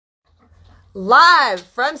Live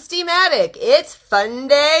from Steamatic, it's Fun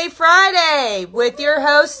Day Friday with your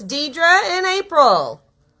hosts Deidra and April.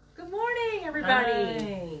 Good morning,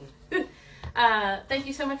 everybody. Thank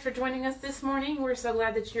you so much for joining us this morning. We're so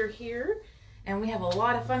glad that you're here, and we have a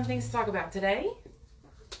lot of fun things to talk about today.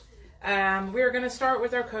 We're going to start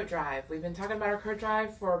with our coat drive. We've been talking about our coat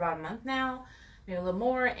drive for about a month now, maybe a little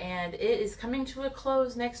more, and it is coming to a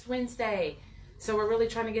close next Wednesday. So we're really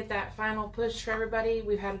trying to get that final push for everybody.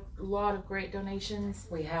 We've had a lot of great donations.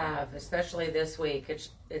 We have, especially this week.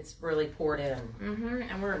 It's really poured in,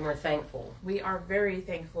 and we're thankful. We are very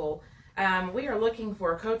thankful. We are looking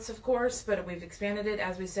for coats, of course, but we've expanded it,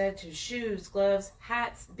 as we said, to shoes, gloves,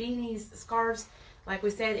 hats, beanies, scarves. Like we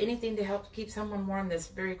said, anything to help keep someone warm this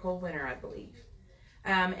very cold winter, I believe.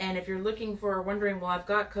 And if you're wondering, well, I've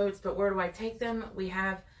got coats, but where do I take them? We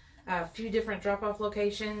have a few different drop-off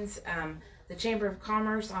locations. The Chamber of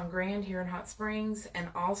Commerce on Grand here in Hot Springs, and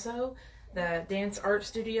also the Dance Art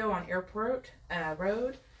Studio on Airport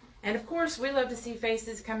Road. And of course, we love to see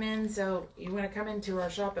faces come in, so you want to come into our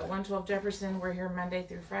shop at 112 Jefferson. We're here Monday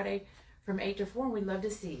through Friday from 8 to 4, and we'd love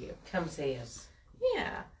to see you. Come see us.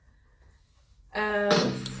 Yeah.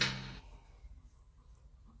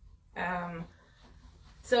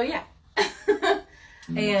 So yeah.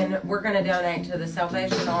 And we're going to donate to the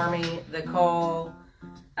Salvation Army, the Call,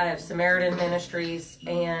 Samaritan Ministries,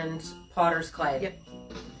 and Potter's Clay. Yep.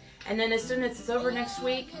 And then as soon as it's over next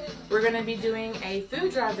week, we're going to be doing a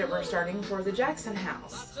food drive that we're starting for the Jackson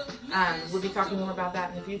House. We'll be talking more about that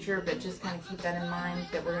in the future, but just kind of keep that in mind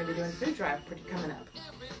that we're going to be doing a food drive coming up.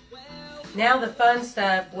 Now the fun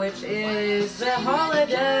stuff, which is the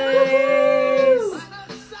holidays.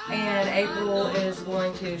 And April is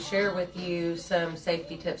going to share with you some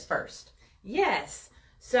safety tips first. Yes.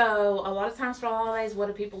 So a lot of times for holidays, what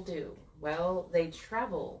do people do? Well, they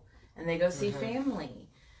travel and they go see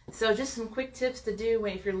family. So just some quick tips to do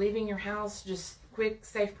if you're leaving your house, just quick,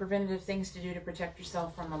 safe, preventative things to do to protect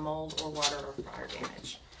yourself from a mold or water or fire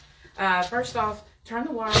damage. First off, turn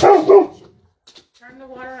the water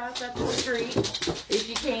off at the street if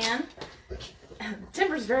you can.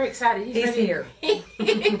 Timber's very excited. He's here.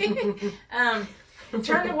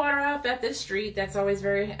 Turn the water off at this street. That's always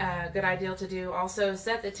very good idea to do. Also,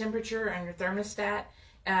 set the temperature on your thermostat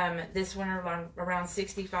this winter around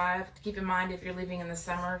 65. Keep in mind, if you're leaving in the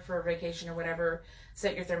summer for a vacation or whatever,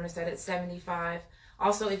 set your thermostat at 75.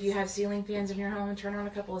 Also, if you have ceiling fans in your home, turn on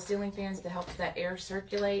a couple of ceiling fans to help that air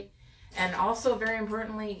circulate. And also, very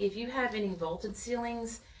importantly, if you have any vaulted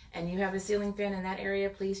ceilings and you have a ceiling fan in that area,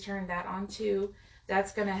 please turn that on too.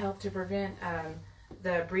 That's going to help to prevent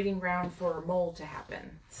the breeding ground for mold to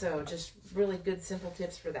happen. So just really good, simple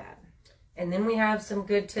tips for that. And then we have some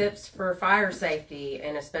good tips for fire safety,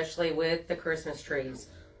 and especially with the Christmas trees.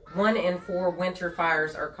 1 in 4 winter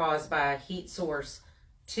fires are caused by a heat source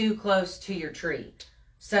too close to your tree.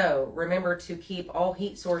 So remember to keep all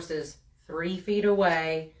heat sources 3 feet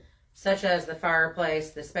away, such as the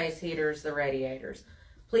fireplace, the space heaters, the radiators.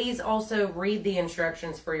 Please also read the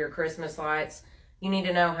instructions for your Christmas lights. You need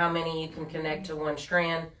to know how many you can connect to one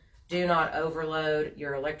strand. Do not overload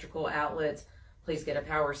your electrical outlets. Please get a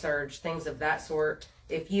power surge, things of that sort.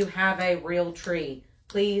 If you have a real tree,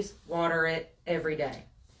 please water it every day.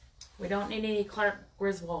 We don't need any Clark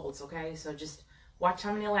Griswolds, okay? So just watch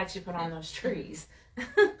how many lights you put on those trees.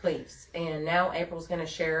 Please. And now April's going to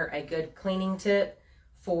share a good cleaning tip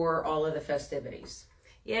for all of the festivities.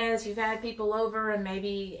 Yes, you've had people over and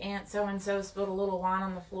maybe Aunt so-and-so spilled a little wine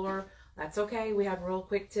on the floor. That's okay. We have a real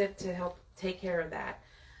quick tip to help take care of that.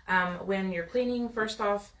 When you're cleaning, first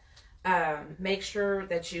off, make sure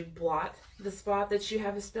that you blot the spot that you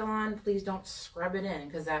have a spill on. Please don't scrub it in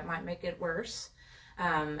because that might make it worse.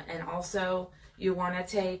 And also, you want to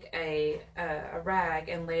take a rag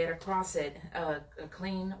and lay it across it, a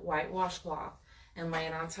clean white washcloth, and lay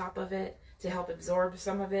it on top of it to help absorb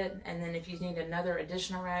some of it. And then if you need another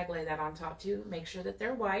additional rag, lay that on top too. Make sure that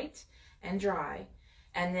they're white and dry.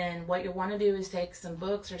 And then what you want to do is take some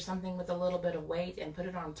books or something with a little bit of weight and put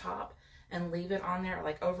it on top and leave it on there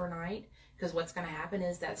like overnight, because what's going to happen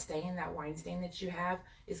is that stain, that wine stain that you have,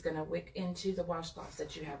 is going to wick into the washcloths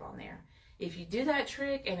that you have on there. If you do that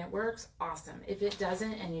trick and it works, awesome. If it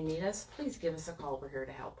doesn't and you need us, please give us a call. We're here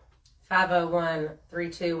to help.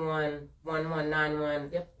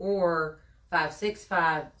 501-321-1191. Yep. Or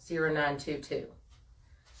 565-0922.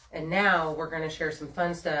 And now we're going to share some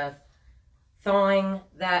fun stuff. Thawing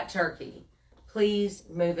that turkey. Please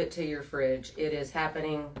move it to your fridge. It is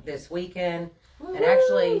happening this weekend. Woo-hoo! And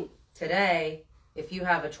actually today, if you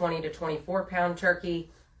have a 20 to 24 pound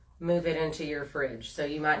turkey, move it into your fridge. So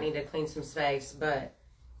you might need to clean some space, but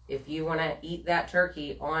If you want to eat that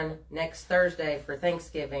turkey on next Thursday for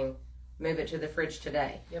Thanksgiving, move it to the fridge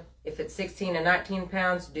today. Yep. If it's 16 to 19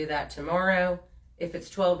 pounds, do that tomorrow. If it's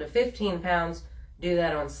 12 to 15 pounds, do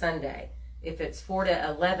that on Sunday. If it's 4 to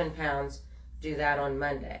 11 pounds, do that on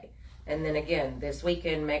Monday. And then again, this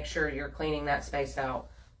weekend, make sure you're cleaning that space out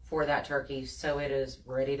for that turkey so it is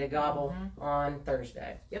ready to gobble on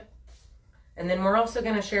Thursday. Yep. And then we're also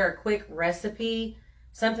going to share a quick recipe,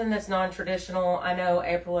 something that's non-traditional. I know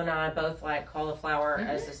April and I both like cauliflower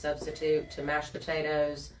as a substitute to mashed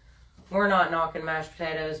potatoes. We're not knocking mashed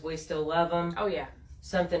potatoes. We still love them. Oh, yeah.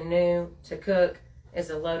 Something new to cook is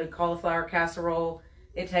a loaded cauliflower casserole.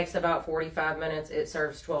 It takes about 45 minutes. It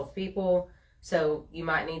serves 12 people. So you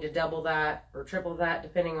might need to double that or triple that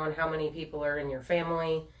depending on how many people are in your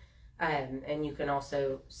family. And you can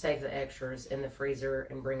also save the extras in the freezer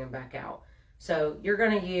and bring them back out. So you're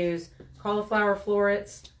going to use cauliflower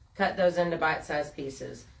florets, cut those into bite-sized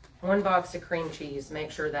pieces. 1 box of cream cheese,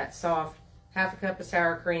 make sure that's soft. 1/2 cup of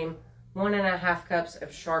sour cream, 1.5 cups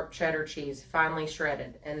of sharp cheddar cheese, finely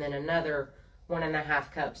shredded. And then another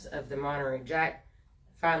 1.5 cups of the Monterey Jack,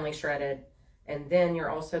 finely shredded. And then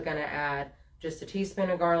you're also going to add just a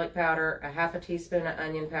teaspoon of garlic powder, 1/2 teaspoon of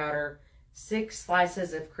onion powder, 6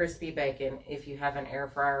 slices of crispy bacon. If you have an air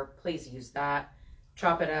fryer, please use that.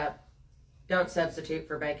 Chop it up. Don't substitute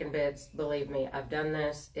for bacon bits. Believe me, I've done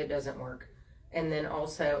this. It doesn't work. And then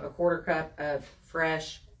also a 1/4 cup of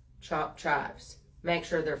fresh chopped chives. Make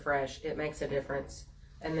sure they're fresh. It makes a difference.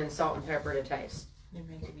 And then salt and pepper to taste. You're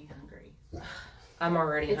making me hungry. I'm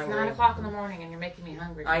already hungry. It's 9 o'clock in the morning and you're making me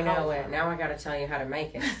hungry. I know it. Now I got to tell you how to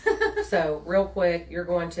make it. So real quick, you're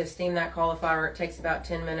going to steam that cauliflower. It takes about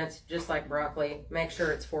 10 minutes, just like broccoli. Make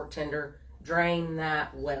sure it's fork tender. Drain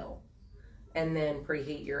that well. And then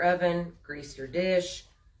preheat your oven, grease your dish,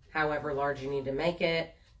 however large you need to make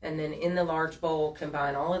it. And then in the large bowl,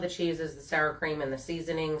 combine all of the cheeses, the sour cream, and the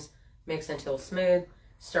seasonings. Mix until smooth.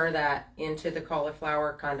 Stir that into the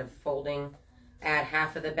cauliflower, kind of folding. Add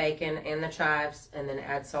 1/2 of the bacon and the chives, and then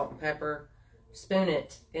add salt and pepper. Spoon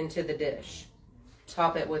it into the dish.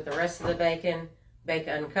 Top it with the rest of the bacon. Bake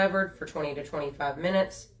uncovered for 20 to 25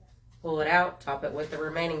 minutes. Pull it out, top it with the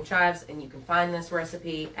remaining chives, and you can find this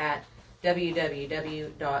recipe at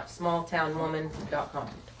www.smalltownwoman.com.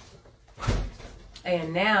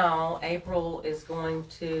 And now April is going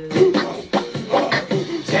to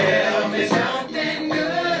tell me something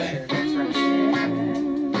good.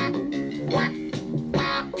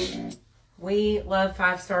 We love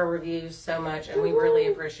 5-star reviews so much, and we really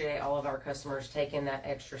appreciate all of our customers taking that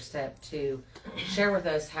extra step to share with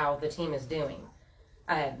us how the team is doing.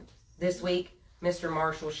 This week, Mr.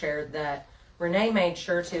 Marshall shared that Renee made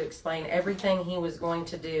sure to explain everything he was going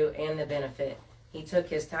to do and the benefit. He took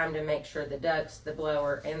his time to make sure the ducts, the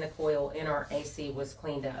blower, and the coil in our AC was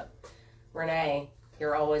cleaned up. Renee,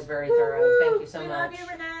 you're always very thorough. Thank you so much. Love you,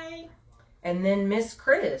 Renee. And then Miss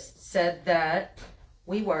Chris said that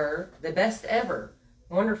we were the best ever.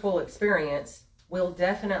 Wonderful experience. Will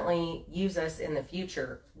definitely use us in the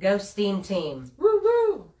future. Go Steam Team. Woo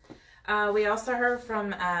woo. We also heard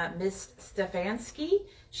from Miss Stefanski.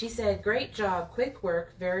 She said, great job, quick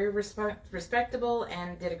work, very respectable,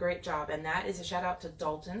 and did a great job. And that is a shout out to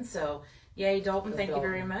Dalton. So, yay, Dalton, thank you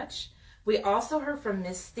very much. We also heard from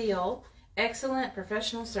Miss Steele. Excellent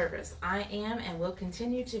professional service. I am and will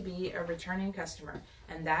continue to be a returning customer.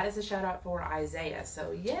 And that is a shout out for Isaiah.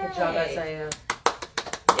 So, yay. Good job, Isaiah.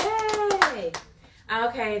 Yay.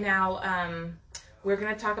 Okay, now, we're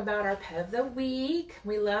going to talk about our pet of the week.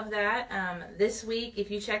 We love that. This week, if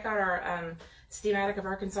you check out our Steam Attic of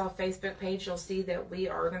Arkansas Facebook page, you'll see that we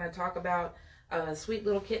are going to talk about a sweet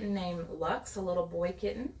little kitten named Lux, a little boy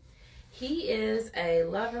kitten. He is a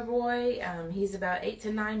lover boy. He's about 8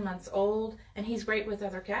 to 9 months old, and he's great with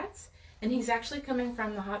other cats. And he's actually coming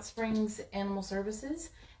from the Hot Springs Animal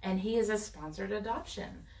Services, and he is a sponsored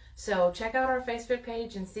adoption. So check out our Facebook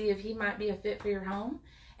page and see if he might be a fit for your home.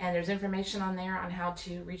 And there's information on there on how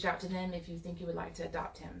to reach out to them if you think you would like to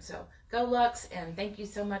adopt him. So go Lux, and thank you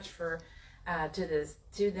so much for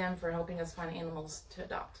to them for helping us find animals to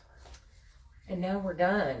adopt. And now we're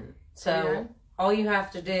done. So all you have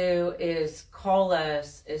to do is call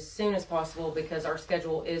us as soon as possible because our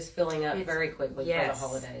schedule is filling up very quickly for the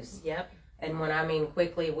holidays. Yep. And when I mean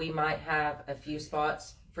quickly, we might have a few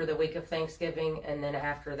spots for the week of Thanksgiving, and then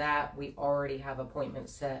after that, we already have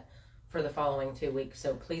appointments set for the following 2 weeks.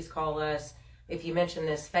 So please call us. If you mention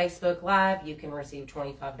this Facebook Live, you can receive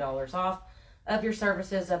 $25 off of your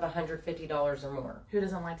services of $150 or more. Who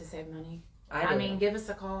doesn't like to save money? I mean, give us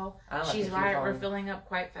a call. I like She's to right. keep We're on. filling up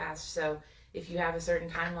quite fast. So if you have a certain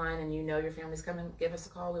timeline and you know your family's coming, give us a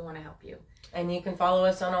call. We want to help you. And you can follow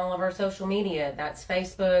us on all of our social media. That's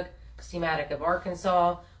Facebook, Steamatic of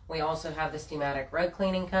Arkansas. We also have the Steamatic Rug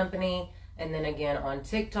Cleaning Company. And then again, on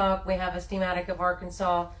TikTok, we have a Steamatic of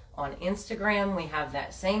Arkansas. On Instagram, we have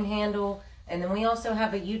that same handle. And then we also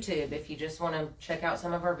have a YouTube if you just want to check out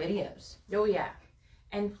some of our videos. Oh, yeah.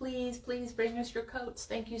 And please, please bring us your coats.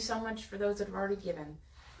 Thank you so much for those that have already given.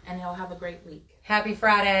 And y'all have a great week. Happy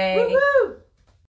Friday. Woo-hoo!